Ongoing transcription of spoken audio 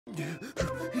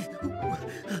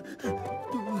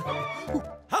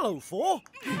Hello, 4.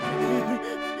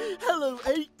 Hello,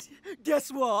 8.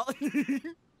 Guess what?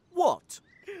 What?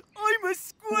 I'm a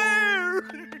square!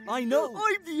 I know.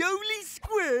 I'm the only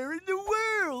square in the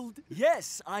world!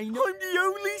 Yes, I know. I'm the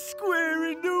only square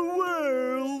in the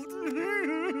world!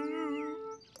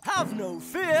 Have no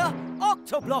fear.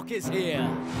 Octoblock is here.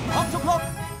 Octoblock,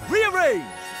 rearrange.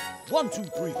 1, 2,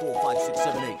 3, 4, 5, 6,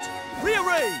 7, 8.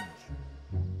 Rearrange.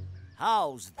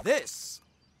 How's this?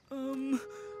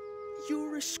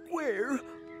 You're a square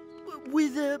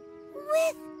with a...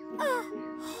 With a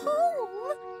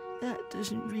hole? That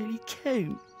doesn't really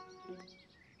count.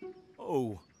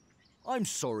 Oh, I'm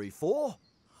sorry, 4.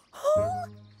 Hole?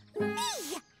 Me!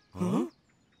 Huh?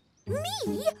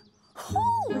 Me?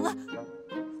 Hole!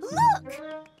 Look!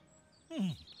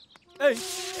 8 +1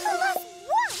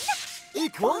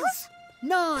 equals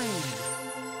 9.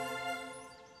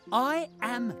 I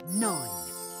am 9,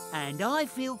 and I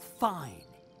feel fine.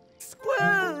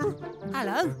 Square!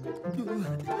 Hello?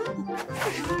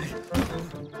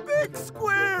 Big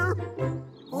square!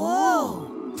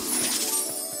 Oh!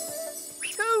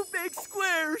 2 big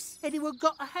squares! Anyone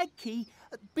got a head key?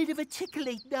 A bit of a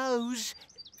tickly nose.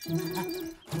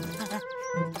 Fine.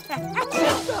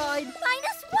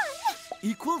 -1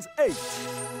 equals 8.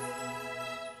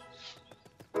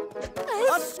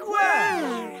 A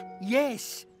square!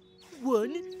 Yes.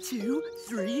 1, 2,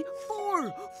 3,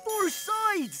 4. 4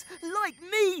 sides, like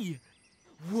me.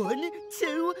 1,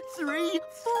 2, 3,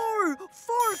 4.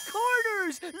 4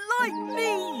 corners, like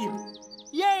me.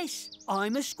 Yes,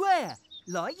 I'm a square,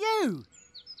 like you.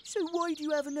 So why do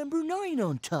you have a number 9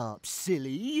 on top,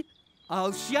 silly?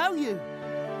 I'll show you.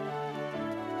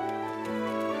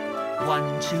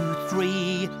 1, 2,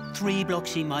 3, 3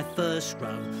 blocks in my first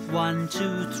row. 1,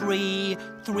 2, 3,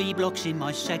 3 blocks in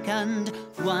my second.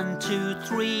 1, 2,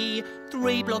 3,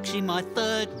 3 blocks in my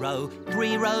third row.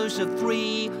 3 rows of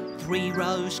 3, 3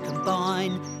 rows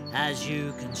combine. As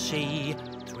you can see,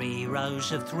 3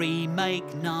 rows of 3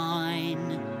 make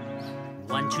 9.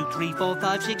 1, 2, 3, 4,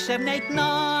 5, 6, 7, 8,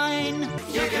 9.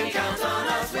 You can count on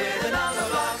us with the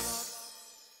Numberblocks.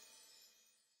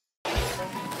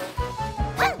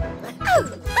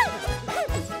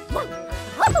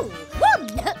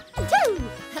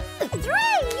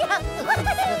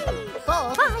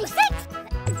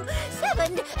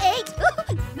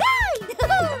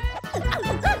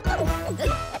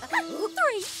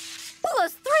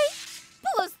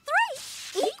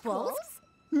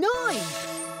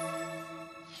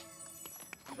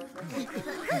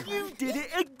 You did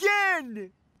it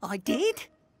again! I did?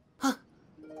 Huh.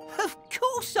 Of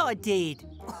course I did.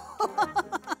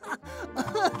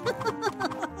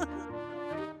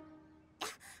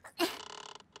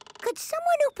 Could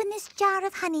someone open this jar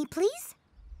of honey, please?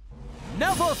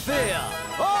 Never fear.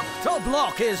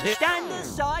 Octoblock is here. Stand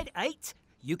aside, 8.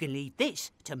 You can leave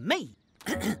this to me.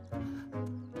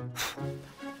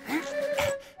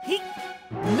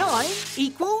 9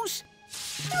 equals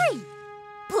 3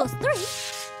 +3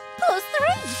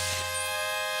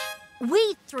 +3.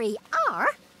 We 3 are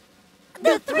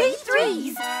the 3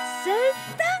 threes. So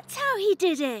that's how he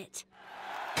did it.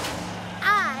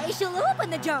 I shall open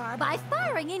the jar by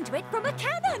firing into it from a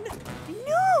cannon.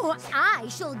 No, I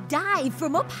shall dive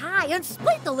from up high and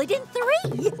split the lid in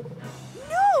 3.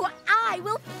 No, I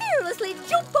will fearlessly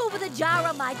jump over the jar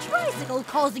on my tricycle,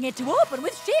 causing it to open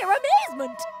with sheer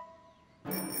amazement.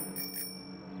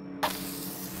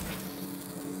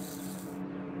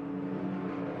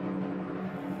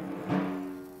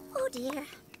 Oh dear.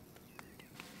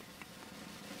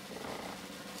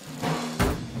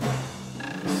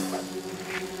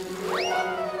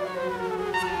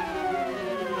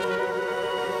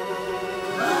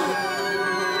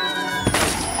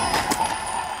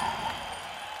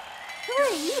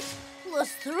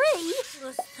 +3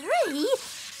 +3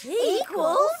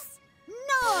 equals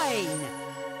 9.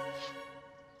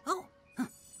 Oh.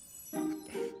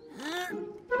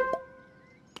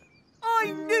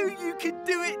 I knew you could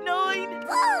do it, 9!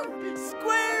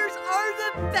 Squares are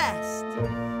the best!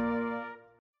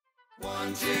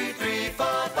 1, 2, 3,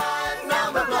 4, 5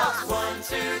 Numberblocks. 1,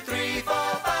 2, 3, 4,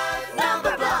 5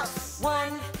 Numberblocks.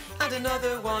 1 and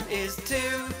another one is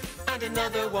 2 and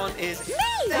another one is me.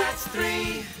 That's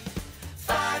 3.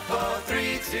 5, 4,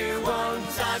 3, 2, 1.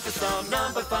 Time for some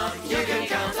number fun. You can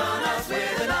count on us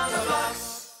with the Numberblocks.